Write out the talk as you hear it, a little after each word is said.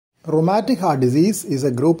Rheumatic heart disease is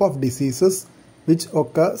a group of diseases which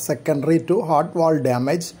occur secondary to heart wall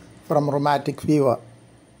damage from rheumatic fever.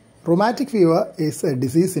 Rheumatic fever is a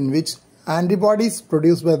disease in which antibodies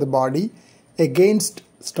produced by the body against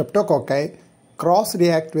streptococci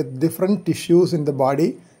cross-react with different tissues in the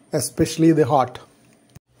body, especially the heart.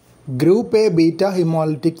 Group A beta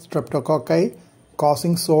hemolytic streptococci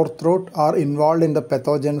causing sore throat are involved in the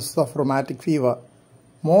pathogenesis of rheumatic fever.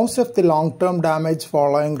 Most of the long-term damage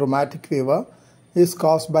following rheumatic fever is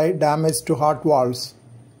caused by damage to heart valves.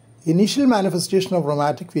 Initial manifestation of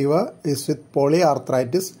rheumatic fever is with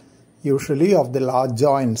polyarthritis, usually of the large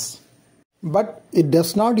joints. But it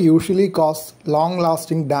does not usually cause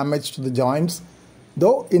long-lasting damage to the joints,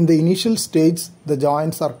 though in the initial stage the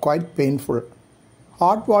joints are quite painful.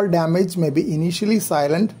 Heart wall damage may be initially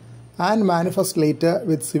silent and manifest later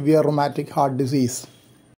with severe rheumatic heart disease.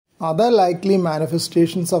 Other likely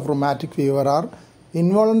manifestations of rheumatic fever are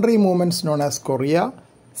involuntary movements known as chorea,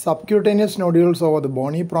 subcutaneous nodules over the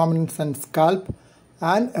bony prominence and scalp,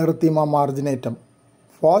 and erythema marginatum.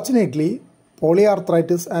 Fortunately,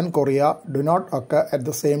 polyarthritis and chorea do not occur at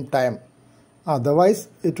the same time. Otherwise,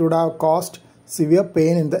 it would have caused severe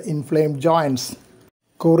pain in the inflamed joints.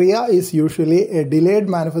 Chorea is usually a delayed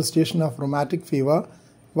manifestation of rheumatic fever,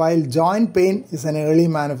 while joint pain is an early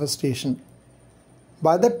manifestation.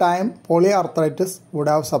 By the time polyarthritis would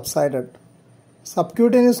have subsided.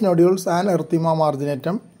 Subcutaneous nodules and erythema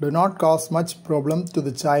marginatum do not cause much problem to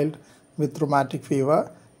the child with rheumatic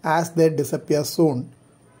fever as they disappear soon.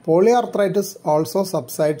 Polyarthritis also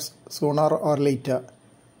subsides sooner or later,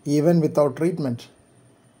 even without treatment.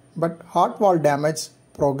 But heart wall damage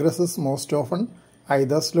progresses most often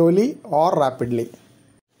either slowly or rapidly.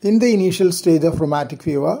 In the initial stage of rheumatic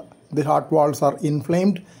fever, the heart valves are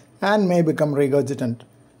inflamed and may become regurgitant.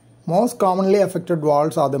 Most commonly affected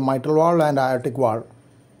valves are the mitral valve and aortic valve.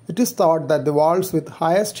 It is thought that the valves with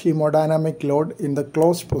highest hemodynamic load in the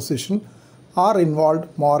closed position are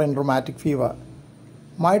involved more in rheumatic fever.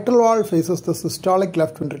 Mitral valve faces the systolic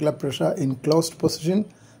left ventricular pressure in closed position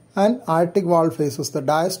and aortic valve faces the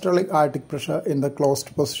diastolic aortic pressure in the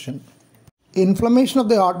closed position. Inflammation of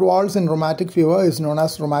the heart valves in rheumatic fever is known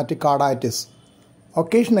as rheumatic carditis.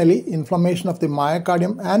 Occasionally, inflammation of the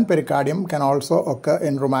myocardium and pericardium can also occur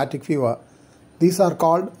in rheumatic fever. These are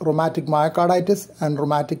called rheumatic myocarditis and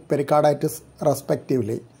rheumatic pericarditis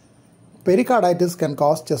respectively. Pericarditis can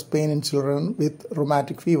cause chest pain in children with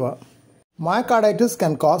rheumatic fever. Myocarditis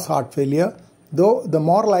can cause heart failure, though the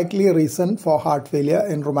more likely reason for heart failure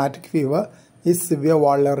in rheumatic fever is severe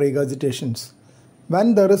valvular regurgitations.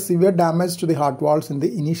 When there is severe damage to the heart valves in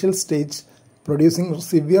the initial stage producing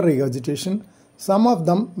severe regurgitation, some of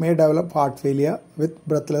them may develop heart failure with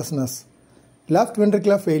breathlessness. Left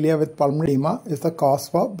ventricular failure with pulmonary edema is the cause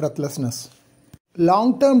for breathlessness.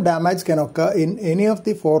 Long-term damage can occur in any of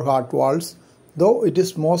the four heart valves, though it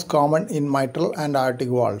is most common in mitral and aortic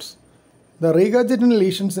valves. The regurgitant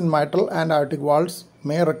lesions in mitral and aortic valves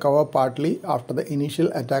may recover partly after the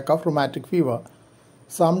initial attack of rheumatic fever.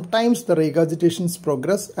 Sometimes the regurgitations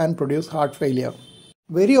progress and produce heart failure.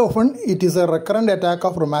 Very often it is a recurrent attack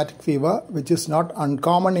of rheumatic fever, which is not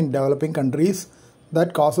uncommon in developing countries,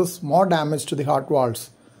 that causes more damage to the heart valves.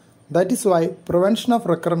 That is why prevention of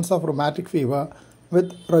recurrence of rheumatic fever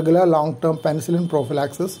with regular long-term penicillin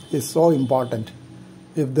prophylaxis is so important.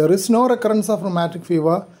 If there is no recurrence of rheumatic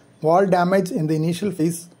fever, valve damage in the initial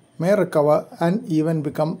phase may recover and even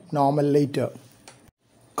become normal later.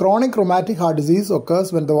 Chronic rheumatic heart disease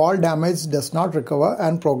occurs when the valve damage does not recover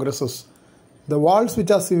and progresses. The valves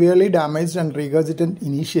which are severely damaged and regurgitant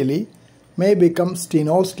initially may become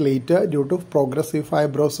stenosed later due to progressive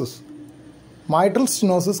fibrosis. Mitral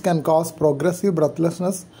stenosis can cause progressive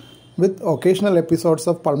breathlessness with occasional episodes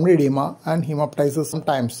of pulmonary edema and hemoptysis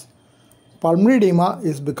sometimes. Pulmonary edema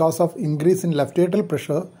is because of increase in left atrial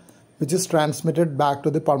pressure, which is transmitted back to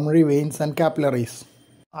the pulmonary veins and capillaries.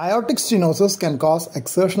 Aortic stenosis can cause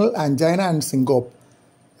exertional angina and syncope.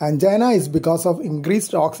 Angina is because of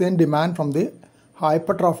increased oxygen demand from the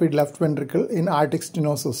hypertrophied left ventricle in aortic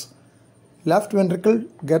stenosis. Left ventricle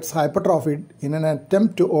gets hypertrophied in an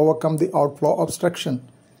attempt to overcome the outflow obstruction.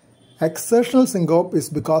 Exertional syncope is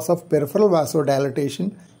because of peripheral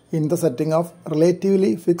vasodilatation in the setting of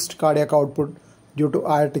relatively fixed cardiac output due to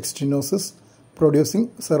aortic stenosis,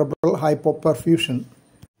 producing cerebral hypoperfusion.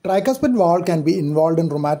 Tricuspid valve can be involved in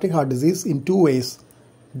rheumatic heart disease in two ways.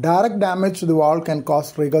 Direct damage to the valve can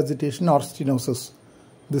cause regurgitation or stenosis.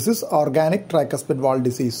 This is organic tricuspid valve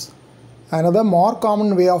disease. Another more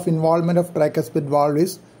common way of involvement of tricuspid valve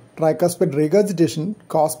is tricuspid regurgitation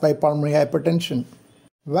caused by pulmonary hypertension.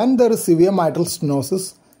 When there is severe mitral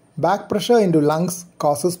stenosis, Back pressure into lungs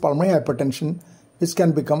causes pulmonary hypertension, which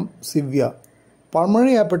can become severe.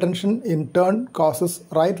 Pulmonary hypertension in turn causes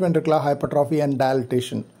right ventricular hypertrophy and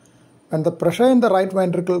dilatation. When the pressure in the right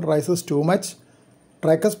ventricle rises too much,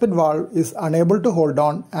 tricuspid valve is unable to hold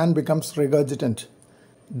on and becomes regurgitant.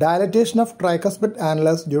 Dilatation of tricuspid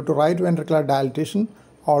annulus due to right ventricular dilatation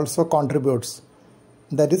also contributes.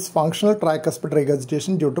 That is functional tricuspid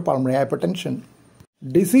regurgitation due to pulmonary hypertension.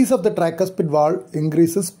 Disease of the tricuspid valve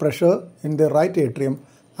increases pressure in the right atrium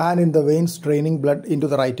and in the veins draining blood into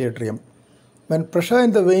the right atrium. When pressure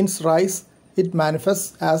in the veins rise, it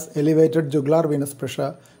manifests as elevated jugular venous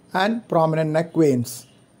pressure and prominent neck veins.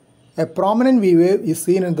 A prominent V wave is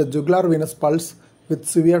seen in the jugular venous pulse with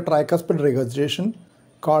severe tricuspid regurgitation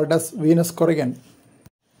called as venous corrigan.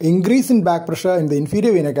 Increase in back pressure in the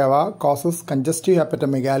inferior vena cava causes congestive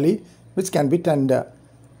hepatomegaly, which can be tender.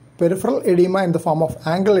 Peripheral edema in the form of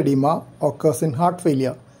angle edema occurs in heart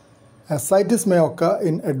failure. Ascites may occur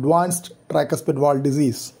in advanced tricuspid valve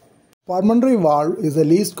disease. Pulmonary valve is the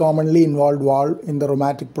least commonly involved valve in the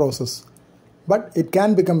rheumatic process, but it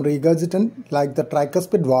can become regurgitant like the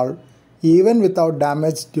tricuspid valve even without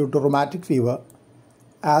damage due to rheumatic fever.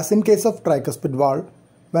 As in case of tricuspid valve,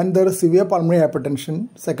 when there is severe pulmonary hypertension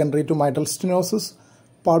secondary to mitral stenosis,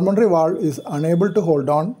 pulmonary valve is unable to hold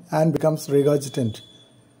on and becomes regurgitant.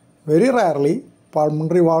 Very rarely,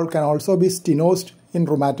 pulmonary valve can also be stenosed in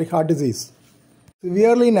rheumatic heart disease.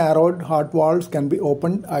 Severely narrowed heart valves can be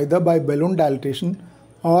opened either by balloon dilatation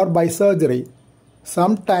or by surgery.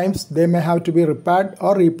 Sometimes they may have to be repaired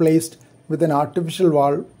or replaced with an artificial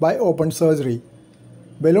valve by open surgery.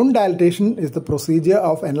 Balloon dilatation is the procedure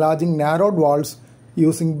of enlarging narrowed valves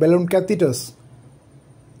using balloon catheters.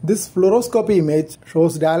 This fluoroscopy image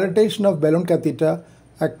shows dilatation of balloon catheter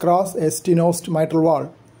across a stenosed mitral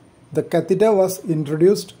valve. The catheter was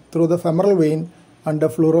introduced through the femoral vein under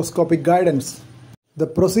fluoroscopic guidance. The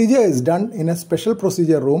procedure is done in a special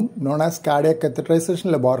procedure room known as cardiac catheterization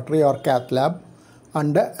laboratory or cath lab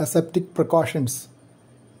under aseptic precautions.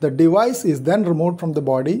 The device is then removed from the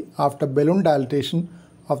body after balloon dilatation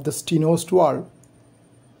of the stenosed valve.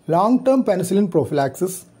 Long-term penicillin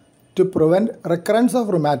prophylaxis to prevent recurrence of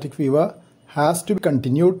rheumatic fever has to be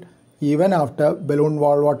continued even after balloon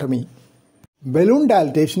valvotomy. Balloon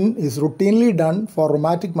dilatation is routinely done for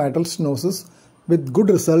rheumatic mitral stenosis with good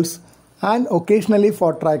results and occasionally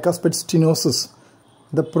for tricuspid stenosis.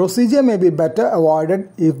 The procedure may be better avoided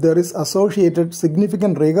if there is associated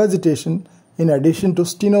significant regurgitation in addition to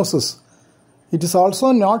stenosis. It is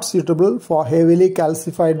also not suitable for heavily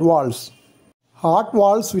calcified valves. Heart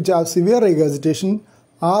valves which have severe regurgitation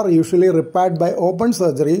are usually repaired by open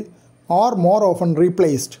surgery or more often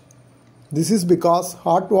replaced. This is because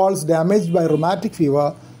heart valves damaged by rheumatic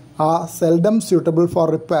fever are seldom suitable for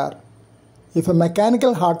repair. If a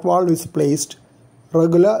mechanical heart valve is placed,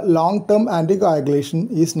 regular long-term anticoagulation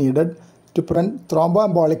is needed to prevent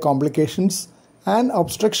thromboembolic complications and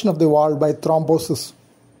obstruction of the valve by thrombosis.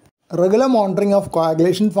 Regular monitoring of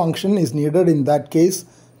coagulation function is needed in that case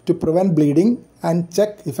to prevent bleeding and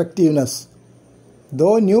check effectiveness.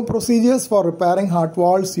 Though new procedures for repairing heart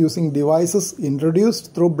valves using devices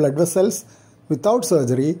introduced through blood vessels without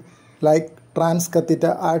surgery, like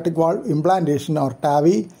transcatheter aortic valve implantation or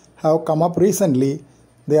TAVI, have come up recently,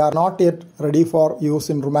 they are not yet ready for use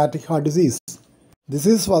in rheumatic heart disease. This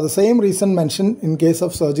is for the same reason mentioned in case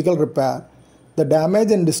of surgical repair. The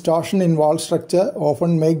damage and distortion in valve structure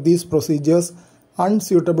often make these procedures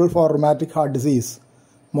unsuitable for rheumatic heart disease.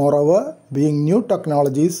 Moreover, being new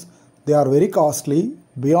technologies, they are very costly,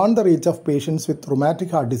 beyond the reach of patients with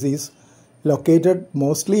rheumatic heart disease, located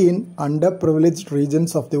mostly in underprivileged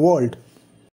regions of the world.